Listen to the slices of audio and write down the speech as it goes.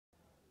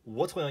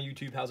What's going on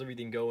YouTube? How's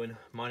everything going?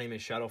 My name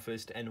is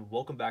Shadowfist and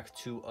welcome back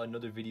to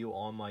another video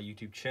on my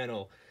YouTube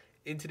channel.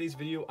 In today's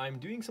video, I'm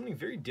doing something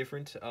very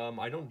different.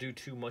 I don't do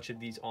too much of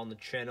these on the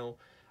channel,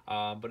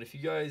 but if you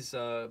guys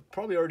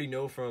probably already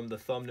know from the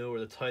thumbnail or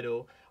the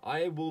title,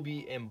 I will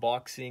be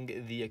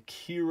unboxing the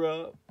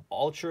Akira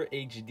Ultra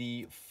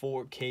HD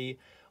 4K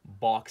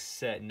box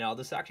set. Now,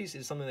 this actually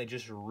is something that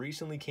just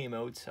recently came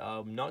out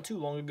not too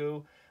long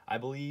ago. I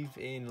believe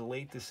in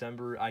late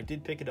December. I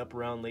did pick it up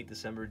around late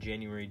December,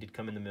 January. It did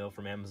come in the mail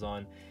from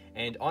Amazon.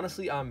 And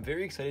honestly, I'm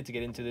very excited to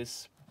get into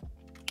this.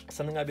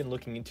 Something I've been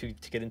looking into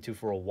to get into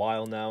for a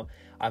while now.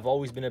 I've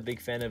always been a big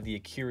fan of the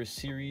Akira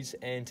series,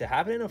 and to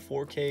have it in a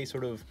 4K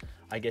sort of,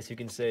 I guess you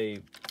can say,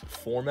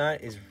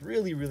 format is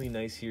really, really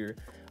nice here.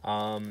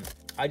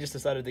 I just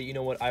decided that, you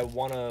know what, I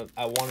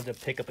wanted to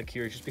pick up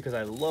Akira just because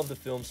I love the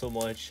film so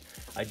much.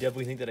 I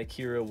definitely think that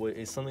Akira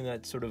is something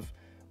that sort of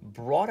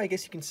brought, I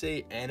guess you can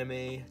say,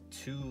 anime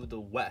to the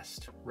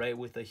West, right?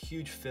 With a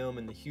huge film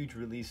and the huge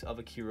release of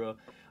Akira.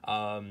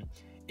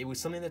 It was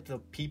something that the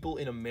people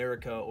in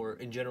America, or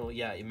in general,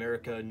 yeah,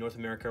 America, North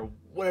America,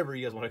 whatever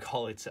you guys want to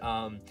call it,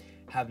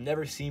 have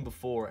never seen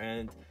before.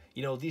 And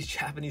you know, these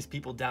Japanese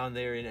people down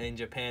there in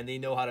Japan, they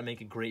know how to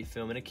make a great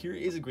film, and Akira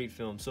is a great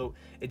film. So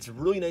it's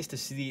really nice to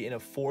see in a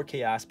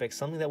 4K aspect,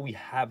 something that we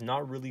have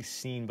not really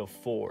seen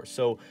before.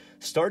 So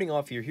starting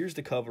off here, here's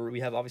the cover. We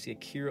have obviously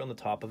Akira on the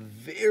top, a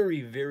very,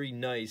 very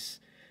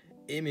nice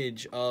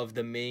image of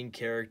the main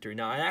character.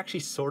 Now, I actually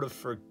sort of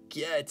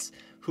forget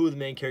who the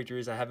main character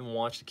is. I haven't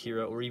watched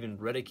Akira or even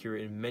read Akira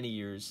in many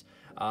years.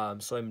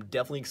 So I'm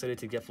definitely excited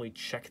to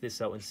check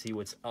this out and see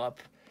what's up.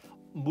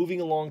 Moving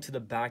along to the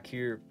back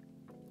here,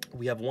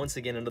 we have once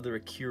again another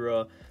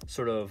Akira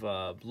sort of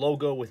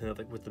logo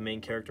with the main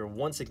character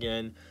once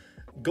again.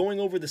 Going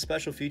over the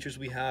special features,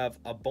 we have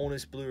a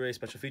bonus Blu-ray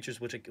special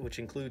features, which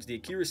includes the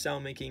Akira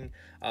sound making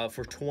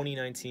for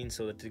 2019.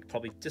 So that they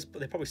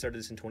probably started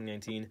this in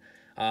 2019.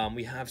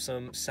 We have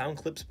some sound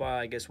clips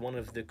by, I guess, one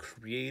of the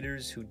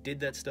creators who did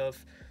that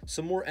stuff.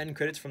 Some more end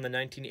credits from the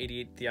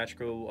 1988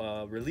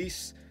 theatrical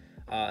release.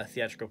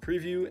 Theatrical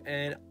preview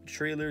and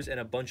trailers and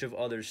a bunch of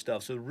other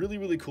stuff. So really,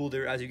 really cool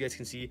there. As you guys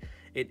can see,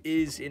 it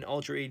is in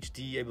Ultra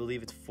HD. I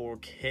believe it's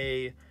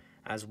 4K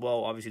as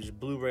well. Obviously, there's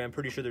Blu-ray. I'm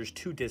pretty sure there's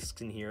 2 discs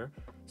in here.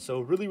 So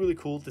really, really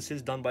cool. This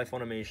is done by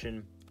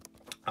Funimation.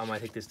 I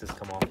think this does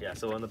come off. Yeah,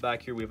 so on the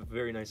back here, we have a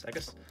very nice, I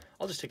guess,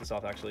 I'll just take this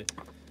off actually.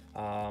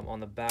 On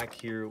the back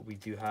here, we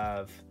do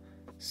have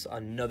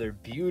another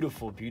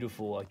beautiful,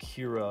 beautiful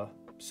Akira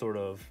sort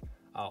of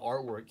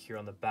artwork here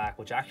on the back,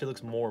 which actually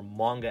looks more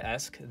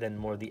manga-esque than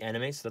more the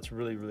anime, so that's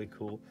really, really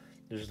cool.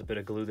 There's just a bit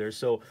of glue there.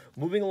 So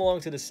moving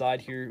along to the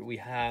side here, we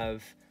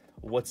have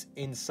what's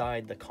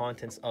inside the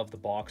contents of the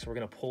box. We're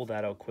going to pull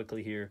that out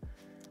quickly here.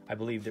 I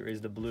believe there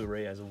is the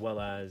Blu-ray as well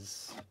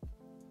as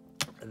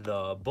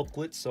the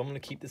booklet, so I'm going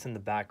to keep this in the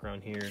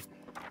background here.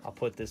 I'll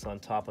put this on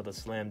top of the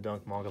Slam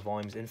Dunk manga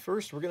volumes, and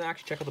first we're going to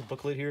actually check out the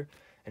booklet here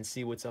and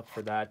see what's up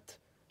for that.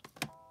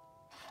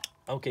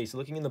 Okay, so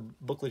looking in the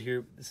booklet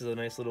here, this is a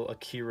nice little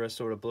Akira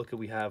sort of booklet.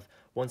 We have,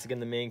 once again,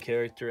 the main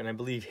character and I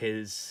believe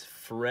his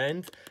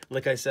friend.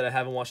 Like I said, I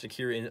haven't watched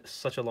Akira in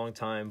such a long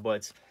time,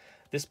 but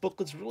this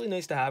booklet's really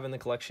nice to have in the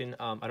collection.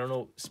 I don't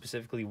know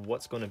specifically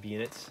what's going to be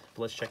in it,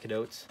 but let's check it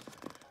out.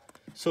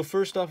 So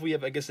first off, we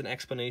have, I guess, an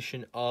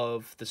explanation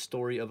of the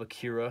story of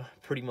Akira.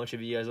 Pretty much, if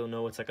you guys don't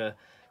know, it's like a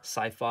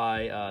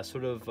sci-fi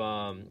sort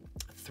of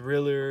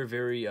thriller,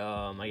 very,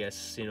 I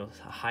guess, you know,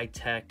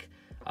 high-tech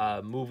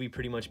movie,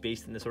 pretty much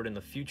based in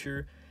the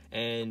future,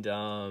 and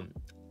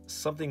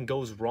something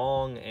goes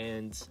wrong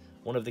and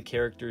one of the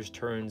characters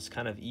turns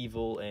kind of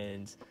evil,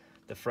 and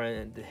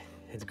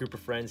his group of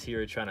friends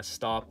here are trying to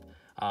stop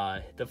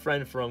the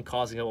friend from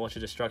causing a bunch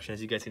of destruction.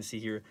 As you guys can see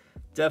here,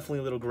 definitely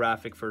a little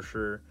graphic for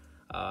sure.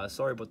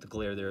 Sorry about the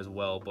glare there as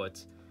well,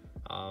 but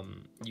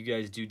you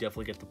guys do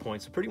definitely get the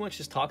point. So pretty much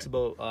just talks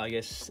about I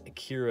guess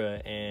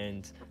Akira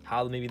and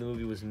how maybe the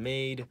movie was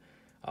made.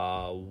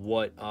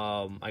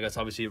 I guess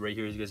obviously right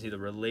here you guys see the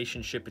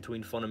relationship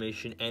between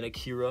Funimation and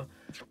Akira.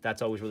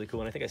 That's always really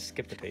cool, and I think I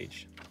skipped a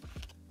page.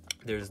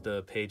 There's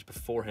the page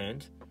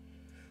beforehand.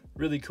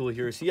 Really cool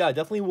here. So yeah,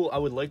 definitely I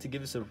would like to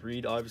give this a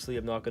read. Obviously,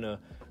 I'm not gonna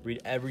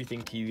read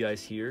everything to you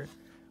guys here.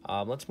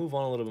 Let's move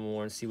on a little bit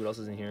more and see what else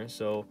is in here.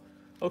 So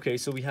okay,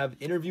 so we have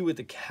interview with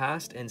the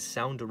cast and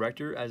sound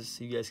director.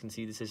 As you guys can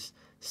see, this is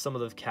some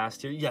of the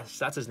cast here. Yes,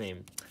 that's his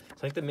name. So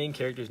I think the main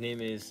character's name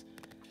is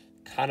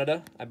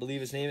Kanada, I believe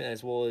his name,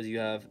 as well as you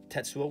have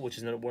Tetsuo, which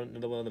is another one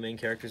of the main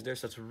characters there.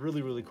 So that's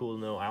really, really cool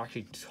to know. I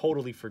actually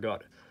totally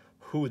forgot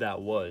who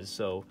that was,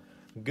 so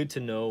good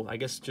to know. I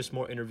guess just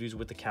more interviews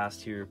with the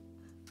cast here,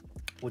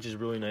 which is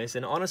really nice.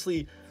 And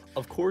honestly,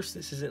 of course,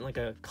 this isn't like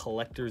a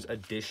collector's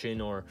edition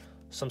or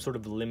some sort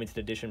of limited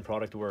edition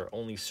product where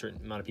only a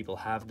certain amount of people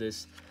have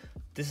this.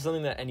 This is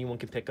something that anyone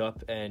can pick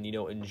up and, you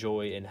know,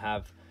 enjoy and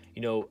have,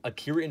 you know,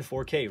 Akira in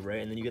 4K, right?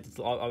 And then you get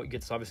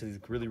this obviously this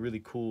really,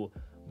 really cool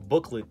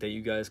booklet that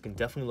you guys can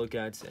definitely look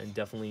at and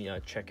definitely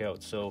check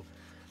out. So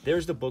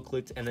there's the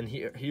booklet, and then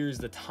here's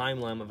the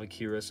timeline of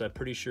Akira. So I'm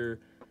pretty sure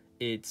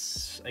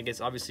It's, I guess,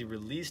 obviously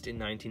released in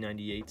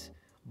 1998,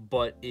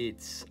 but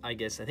it's, I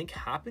think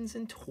happens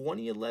in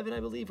 2011, I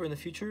believe, or in the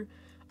future.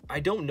 I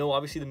don't know.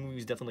 Obviously, the movie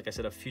is definitely, like I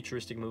said, a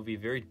futuristic movie,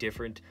 very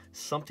different,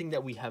 something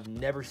that we have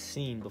never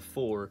seen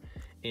before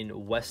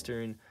in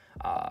Western,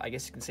 I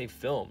guess you can say,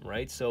 film,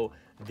 right? So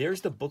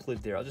there's the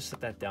booklet there. I'll just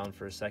set that down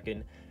for a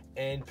second.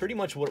 And pretty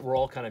much what we're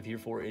all kind of here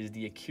for is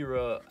the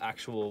Akira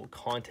actual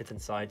content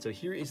inside. So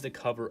here is the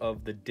cover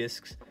of the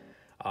discs,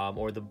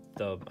 or the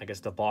I guess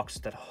the box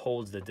that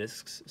holds the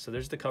discs. So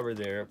there's the cover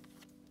there.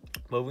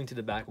 Moving to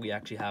the back, we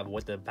actually have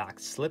what the back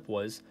slip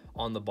was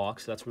on the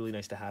box. So that's really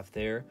nice to have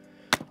there.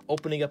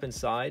 Opening up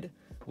inside,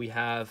 we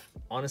have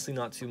honestly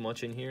not too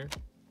much in here.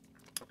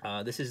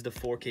 This is the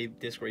 4K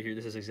disc right here.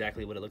 This is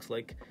exactly what it looks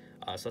like.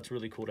 So that's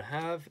really cool to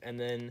have. And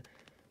then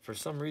for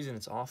some reason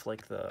it's off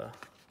like the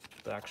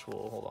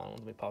actual, hold on,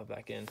 let me pop it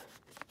back in.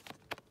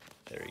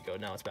 There you go,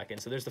 now it's back in.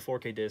 So there's the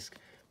 4K disc.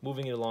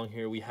 Moving it along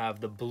here, we have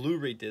the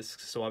Blu-ray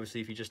discs. So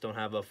obviously if you just don't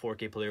have a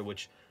 4K player,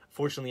 which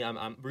fortunately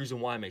the reason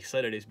why I'm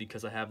excited is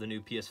because I have the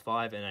new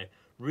PS5 and I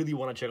really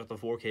want to check out the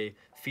 4K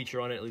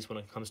feature on it, at least when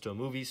it comes to a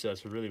movie. So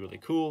that's really, really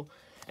cool.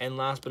 And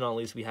last but not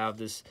least, we have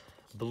this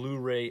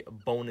Blu-ray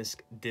bonus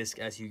disc,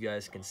 as you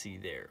guys can see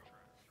there.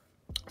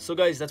 So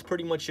guys, that's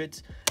pretty much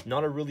it.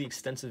 Not a really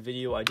extensive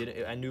video. I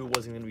knew it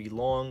wasn't going to be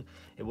long.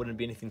 It wouldn't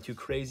be anything too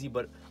crazy,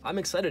 but I'm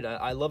excited.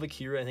 I love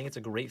Akira. I think it's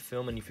a great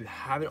film, and if you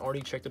haven't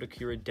already checked out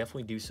Akira,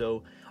 definitely do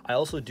so. I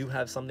also do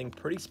have something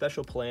pretty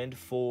special planned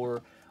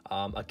for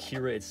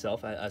Akira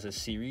itself as a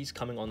series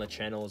coming on the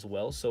channel as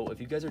well. So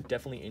if you guys are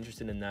definitely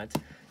interested in that,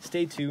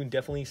 stay tuned.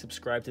 Definitely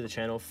subscribe to the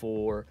channel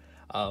for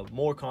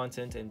more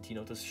content, and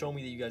to show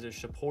me that you guys are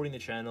supporting the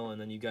channel,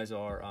 and then you guys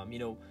are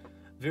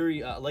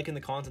very liking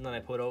the content that I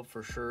put out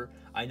for sure.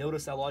 I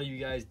noticed that a lot of you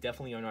guys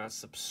definitely are not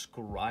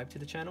subscribed to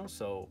the channel,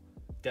 so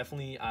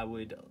definitely I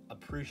would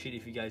appreciate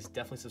if you guys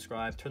definitely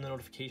subscribe, turn the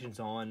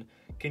notifications on,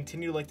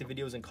 continue to like the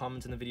videos and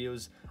comment in the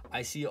videos.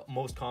 I see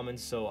most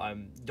comments, so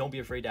don't be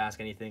afraid to ask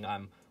anything.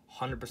 I'm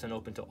 100%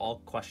 open to all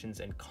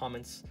questions and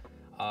comments.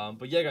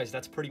 But yeah, guys,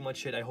 that's pretty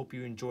much it. I hope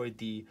you enjoyed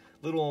the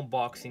little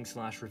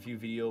unboxing / review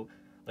video.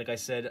 Like I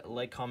said,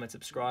 like, comment,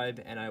 subscribe,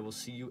 and I will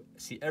see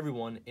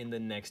everyone in the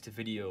next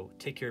video.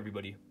 Take care,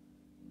 everybody.